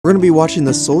We're going to be watching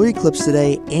the solar eclipse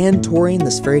today and touring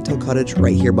this fairy tale cottage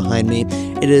right here behind me.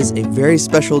 It is a very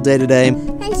special day today.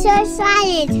 I'm so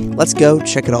excited. Let's go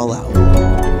check it all out.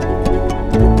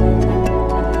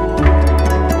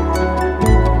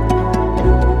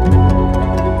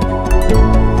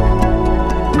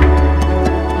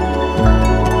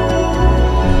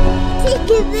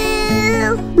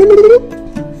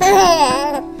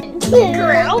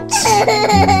 Grouch.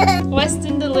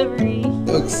 Weston delivery.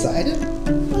 So excited?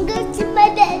 I'm going to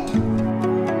my bed.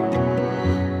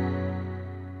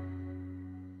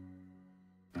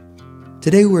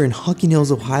 Today we're in Hocking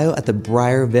Hills, Ohio at the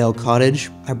Briar Vale Cottage.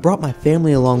 I brought my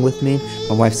family along with me,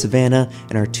 my wife Savannah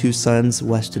and our two sons,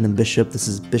 Weston and Bishop. This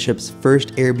is Bishop's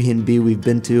first Airbnb we've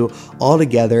been to all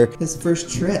together, his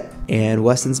first trip. And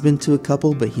Weston's been to a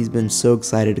couple, but he's been so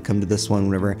excited to come to this one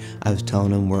whenever I was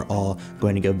telling him we're all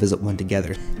going to go visit one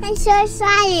together. I'm so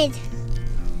excited.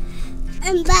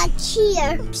 I'm back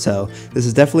here. So this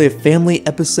is definitely a family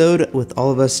episode with all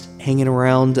of us hanging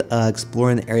around,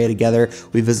 exploring the area together.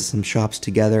 We visit some shops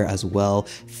together as well,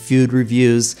 food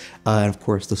reviews, and of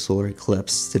course the solar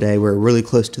eclipse. Today we're really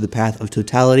close to the path of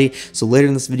totality, so later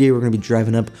in this video we're going to be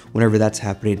driving up whenever that's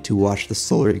happening to watch the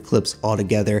solar eclipse all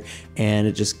together, and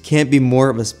it just can't be more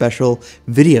of a special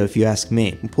video if you ask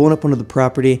me. I'm pulling up onto the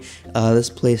property. This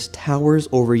place towers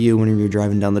over you whenever you're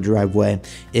driving down the driveway.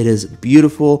 It is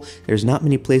beautiful. There's not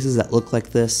many places that look like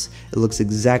this. It looks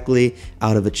exactly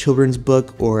out of a children's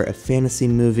book or a fantasy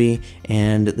movie,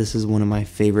 and this is one of my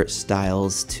favorite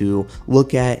styles to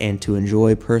look at and to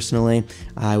enjoy personally.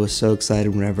 I was so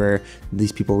excited whenever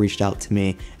these people reached out to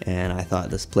me, and I thought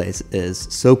this place is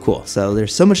so cool. So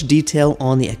there's so much detail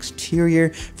on the exterior,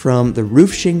 from the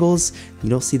roof shingles. You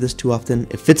don't see this too often.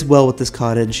 It fits well with this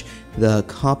cottage. The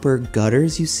copper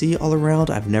gutters you see all around,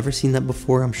 I've never seen that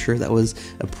before. I'm sure that was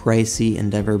a pricey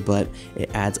endeavor, but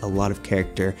it adds a lot of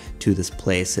character to this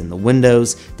place. And the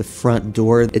windows, the front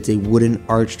door, it's a wooden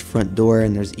arched front door,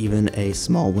 and there's even a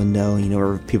small window, you know,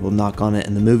 where people knock on it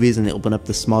in the movies and they open up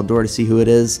the small door to see who it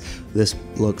is. This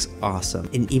looks awesome.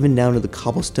 And even down to the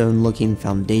cobblestone looking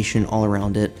foundation all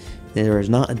around it, there is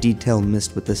not a detail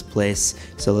missed with this place.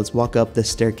 So let's walk up this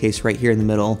staircase right here in the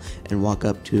middle and walk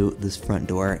up to this front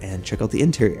door and check out the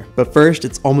interior. But first,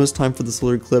 it's almost time for the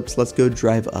solar eclipse. Let's go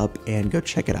drive up and go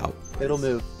check it out. It'll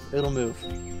move. It'll move.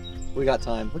 We got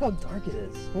time. Look how dark it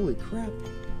is. Holy crap.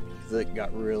 It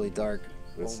got really dark.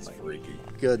 This is freaky.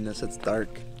 Goodness, it's dark.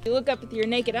 You look up with your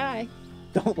naked eye.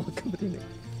 Don't look up with your naked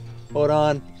eye. Hold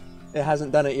on. It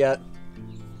hasn't done it yet.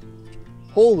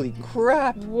 Holy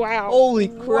crap! Wow. Holy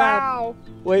crap! Wow.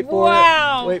 Wait for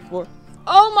Wow. it. Wait for it.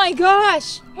 Oh my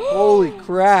gosh! Holy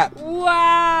crap!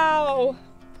 Wow!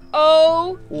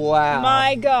 Oh Wow!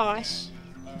 my gosh!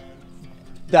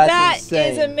 That's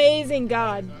insane. That is amazing,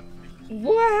 God!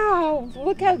 Wow!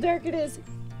 Look how dark it is.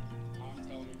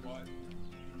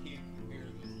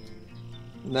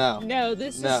 No. No,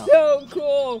 this No. is so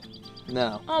cool.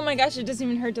 No. Oh my gosh! It doesn't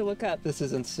even hurt to look up. This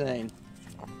is insane.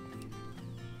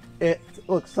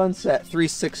 Look, sunset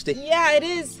 360. Yeah, it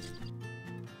is.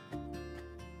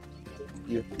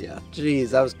 Yeah. Jeez,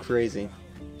 that was crazy.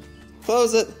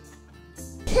 Close it.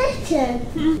 Picture.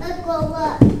 A go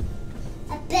up.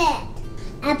 A bed.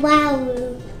 A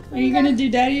bathroom. Are you gonna do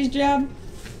Daddy's job?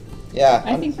 Yeah.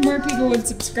 I think more people would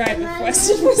subscribe if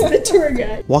Weston was the tour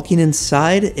guide. Walking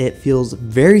inside, it feels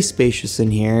very spacious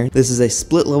in here. This is a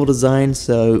split level design,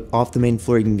 so off the main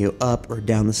floor you can go up or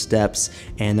down the steps,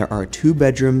 and there are 2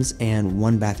 bedrooms and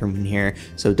 1 bathroom in here.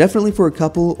 So definitely for a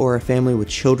couple or a family with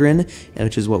children,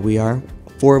 which is what we are.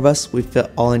 4 of us, we fit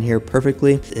all in here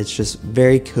perfectly. It's just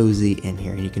very cozy in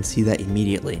here, and you can see that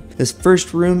immediately. This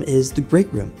first room is the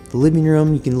great room. The living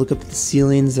room, you can look up at the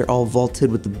ceilings. They're all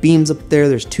vaulted with the beams up there.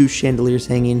 There's 2 chandeliers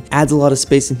hanging. Adds a lot of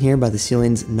space in here by the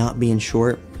ceilings not being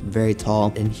short. Very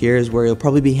tall, and here's where you'll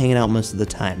probably be hanging out most of the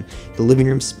time. The living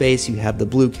room space, you have the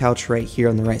blue couch right here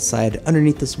on the right side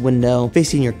underneath this window,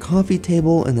 facing your coffee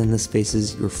table, and then this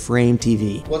faces your frame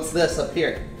TV. What's this up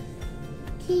here?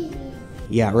 TV.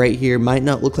 Yeah, right here, might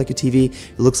not look like a TV,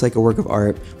 it looks like a work of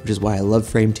art, which is why I love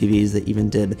frame TVs. They even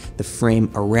did the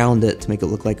frame around it to make it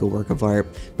look like a work of art.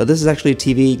 But this is actually a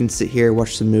TV, you can sit here,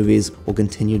 watch some movies. We'll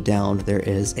continue down. There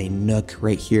is a nook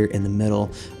right here in the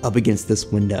middle, up against this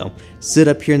window. Sit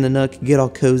up here in the nook, get all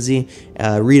cozy,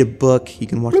 read a book, you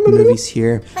can watch the movies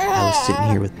here. I was sitting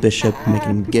here with Bishop, making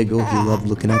him giggle. He loved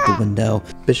looking out the window.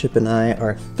 Bishop and I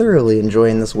are thoroughly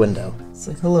enjoying this window.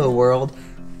 Say hello, world.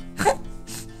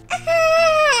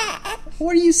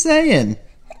 What are you saying?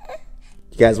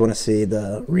 You guys want to see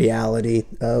the reality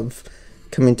of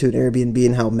coming to an Airbnb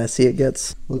and how messy it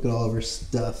gets? Look at all of our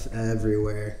stuff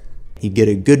everywhere. You get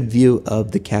a good view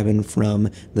of the cabin from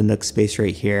the nook space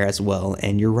right here as well,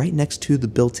 and you're right next to the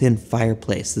built-in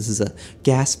fireplace. This is a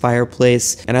gas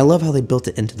fireplace, and I love how they built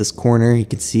it into this corner. You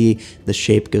can see the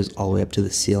shape goes all the way up to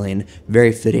the ceiling.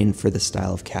 Very fitting for the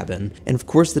style of cabin. And of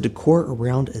course, the decor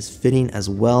around is fitting as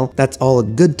well. That's all a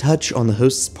good touch on the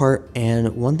host's part.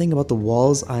 And one thing about the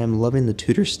walls, I am loving the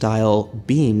Tudor style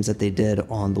beams that they did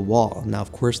on the wall. Now,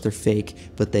 of course, they're fake,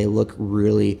 but they look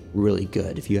really, really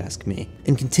good if you ask me.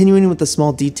 And continuing with the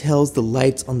small details, the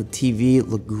lights on the TV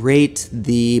look great.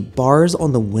 The bars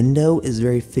on the window is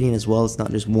very fitting as well. It's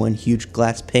not just one huge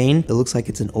glass pane. It looks like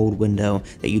it's an old window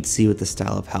that you'd see with the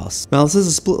style of house. Now, this is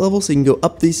a split level, so you can go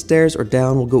up these stairs or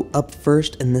down. We'll go up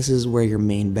first, and this is where your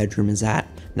main bedroom is at.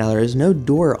 Now, there is no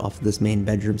door off of this main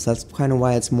bedroom, so that's kind of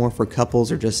why it's more for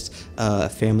couples or just a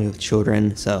family with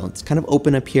children. So it's kind of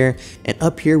open up here. And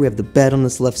up here, we have the bed on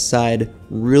this left side.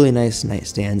 Really nice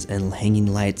nightstands and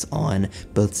hanging lights on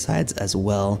both sides as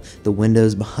well. The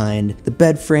windows behind the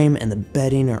bed frame and the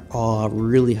bedding are all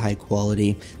really high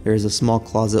quality. There is a small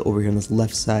closet over here on this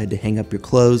left side to hang up your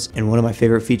clothes. And one of my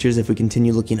favorite features, if we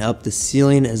continue looking up, the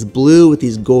ceiling is blue with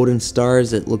these golden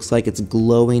stars. It looks like it's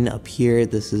glowing up here.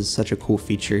 This is such a cool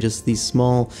feature. Just these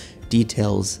small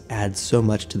details add so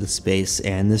much to the space,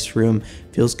 and this room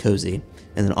feels cozy.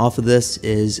 And then off of this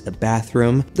is a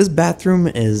bathroom. This bathroom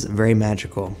is very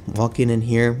magical. Walking in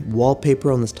here,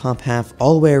 wallpaper on this top half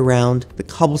all the way around, the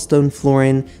cobblestone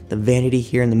flooring, the vanity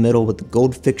here in the middle with the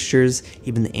gold fixtures,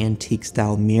 even the antique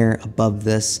style mirror above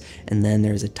this, and then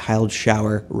there's a tiled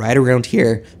shower right around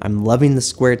here. I'm loving the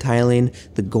square tiling,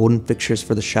 the golden fixtures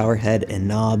for the shower head and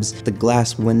knobs, the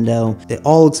glass window. It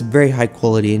all looks very high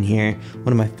quality in here.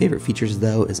 One of my favorite features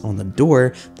though is on the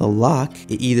door, the lock.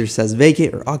 It either says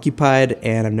vacant or occupied,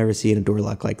 and I've never seen a door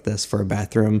lock like this for a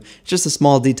bathroom. It's just the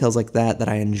small details like that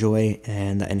I enjoy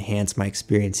and enhance my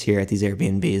experience here at these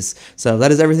Airbnbs. So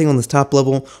that is everything on this top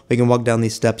level. We can walk down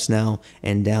these steps now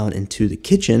and down into the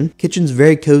kitchen. Kitchen's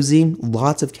very cozy,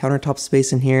 lots of countertop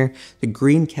space in here. The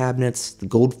green cabinets, the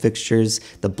gold fixtures,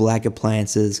 the black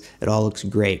appliances, it all looks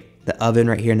great. The oven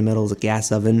right here in the middle is a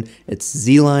gas oven. It's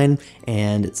Z-line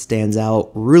and it stands out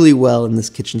really well in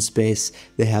this kitchen space.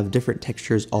 They have different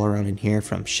textures all around in here,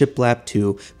 from shiplap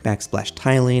to backsplash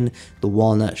tiling, the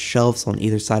walnut shelves on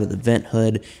either side of the vent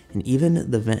hood, and even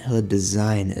the vent hood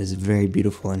design is very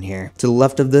beautiful in here. To the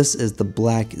left of this is the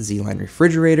black Z-line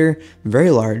refrigerator, very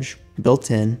large,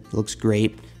 built in, looks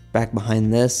great. Back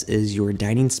behind this is your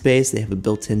dining space. They have a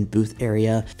built-in booth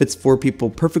area. Fits 4 people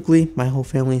perfectly. My whole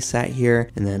family sat here.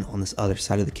 And then on this other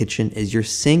side of the kitchen is your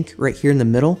sink right here in the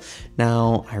middle.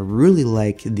 Now, I really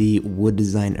like the wood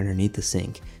design underneath the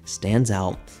sink. Stands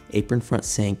out. Apron front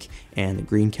sink and the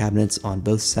green cabinets on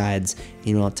both sides.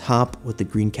 You know, on top with the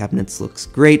green cabinets looks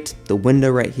great. The window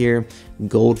right here,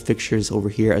 gold fixtures over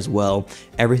here as well.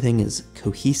 Everything is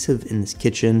cohesive in this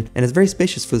kitchen, and it's very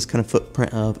spacious for this kind of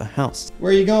footprint of a house.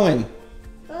 Where are you going?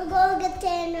 We'll go get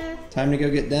dinner. Time to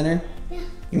go get dinner? Yeah.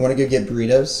 You want to go get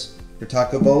burritos or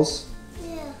taco bowls?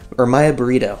 Yeah. Or Maya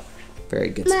Burrito. Very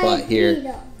good Maya spot here.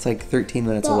 Burrito. It's like 13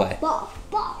 minutes away. Ball.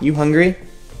 You hungry?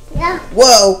 Yeah.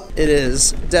 Whoa! It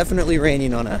is definitely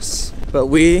raining on us, but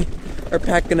we are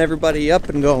packing everybody up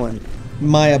and going.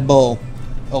 Maya bowl.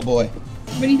 Oh boy.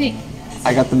 What do you think?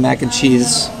 I got the mac and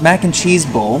cheese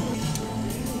bowl.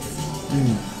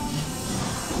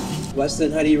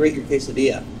 Weston, how do you rate your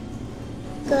quesadilla?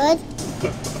 Good.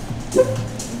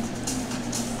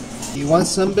 You want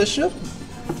some, Bishop?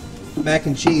 Mac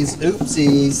and cheese.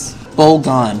 Oopsies. Bowl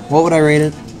gone. What would I rate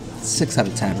it? 6 out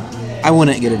of 10. I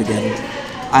wouldn't get it again.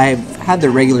 I've had the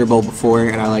regular bowl before,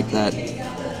 and I like that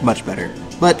much better.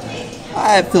 But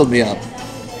it filled me up.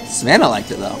 Savannah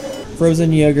liked it, though.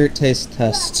 Frozen yogurt taste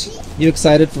test. You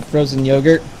excited for frozen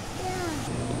yogurt?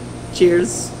 Yeah.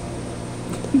 Cheers.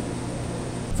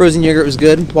 Frozen yogurt was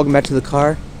good. Welcome back to the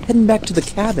car. Heading back to the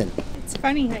cabin. It's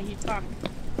funny how you talk.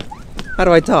 How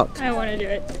do I talk? I want to do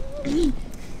it.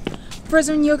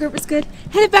 Frozen yogurt was good.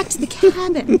 Headed back to the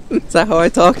cabin. Is that how I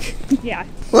talk? Yeah.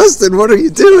 Weston, what are you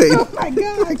doing? Oh my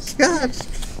gosh.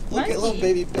 Look at little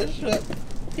baby Bishop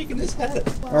taking his head.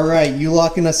 All right, you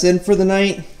locking us in for the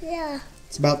night? Yeah.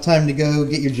 It's about time to go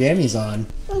get your jammies on.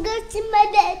 I'm going to my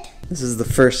bed. This is the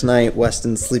first night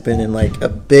Weston's sleeping in like a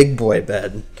big boy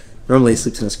bed. Normally he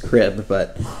sleeps in his crib,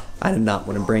 but I did not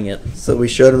want to bring it. So we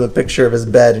showed him a picture of his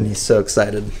bed and he's so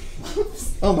excited.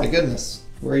 Oh my goodness.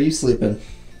 Where are you sleeping?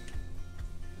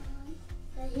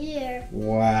 Right here.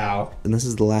 Wow. And this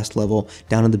is the last level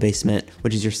down in the basement,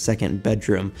 which is your second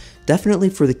bedroom. Definitely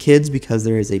for the kids because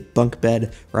there is a bunk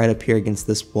bed right up here against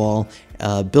this wall.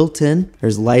 Built in,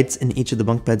 there's lights in each of the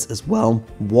bunk beds as well.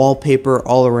 Wallpaper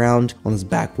all around. On this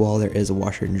back wall, there is a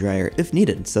washer and dryer if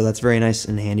needed. So that's very nice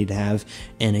and handy to have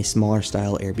in a smaller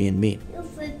style Airbnb. You're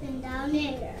sleeping down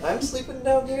there. I'm sleeping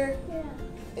down here? Yeah.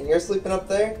 And you're sleeping up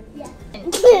there? Yeah.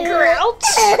 Grouch.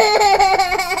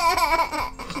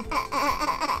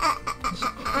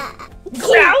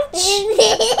 Grouch.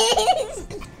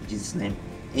 In Jesus' name.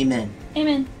 Amen.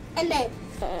 Amen. And then,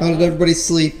 How did everybody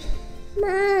sleep?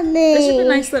 Mommy. Bishop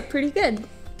and I slept pretty good.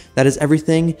 That is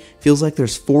everything. Feels like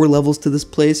there's 4 levels to this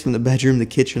place, from the bedroom, the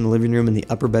kitchen, the living room, and the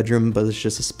upper bedroom, but it's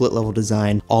just a split level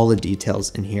design. All the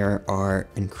details in here are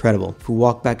incredible. If we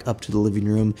walk back up to the living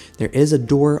room, there is a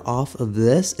door off of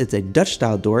this. It's a Dutch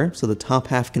style door, so the top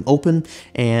half can open,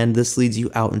 and this leads you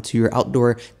out into your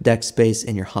outdoor deck space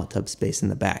and your hot tub space in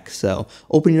the back. So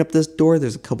opening up this door,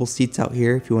 there's a couple seats out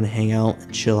here if you want to hang out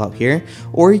and chill out here,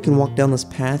 or you can walk down this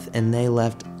path, and they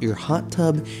left your hot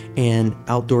tub and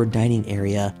outdoor dining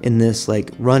area in this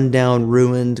like rundown,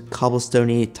 ruined,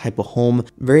 cobblestone-y type of home.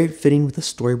 Very fitting with the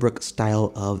StoryBook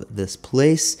style of this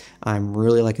place. I'm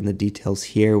really liking the details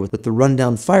here with the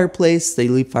rundown fireplace. They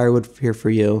leave firewood here for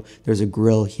you. There's a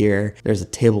grill here. There's a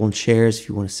table and chairs if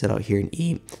you want to sit out here and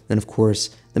eat. Then of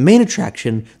course, the main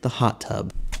attraction, the hot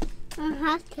tub. A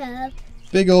hot tub.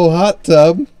 Big old hot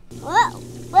tub.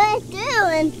 What's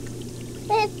doing?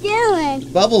 What's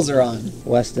doing? Bubbles are on.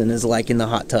 Weston is liking the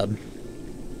hot tub.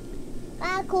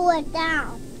 I cool it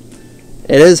down.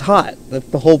 It is hot. That's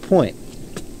the whole point.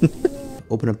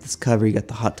 Open up this cover, you got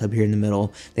the hot tub here in the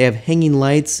middle. They have hanging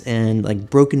lights and like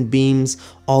broken beams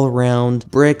all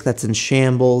around. Brick that's in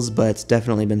shambles, but it's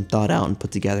definitely been thought out and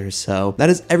put together. So that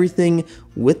is everything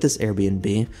with this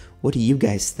Airbnb. What do you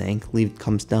guys think? Leave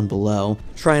comments down below.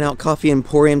 Trying out Coffee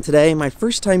Emporium today. My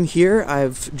first time here.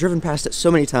 I've driven past it so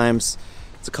many times.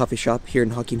 It's a coffee shop here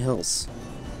in Hocking Hills.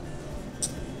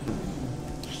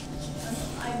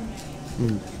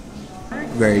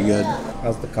 Very good.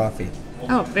 How's the coffee?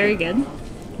 Oh, very good.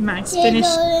 My spinach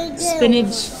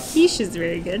quiche is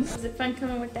very good. Is it fun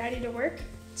coming with Daddy to work?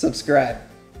 Subscribe.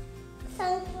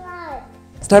 Sunlight.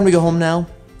 It's time to go home now.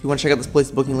 If you want to check out this place,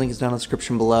 the booking link is down in the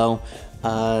description below.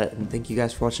 And thank you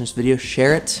guys for watching this video.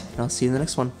 Share it, and I'll see you in the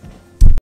next one.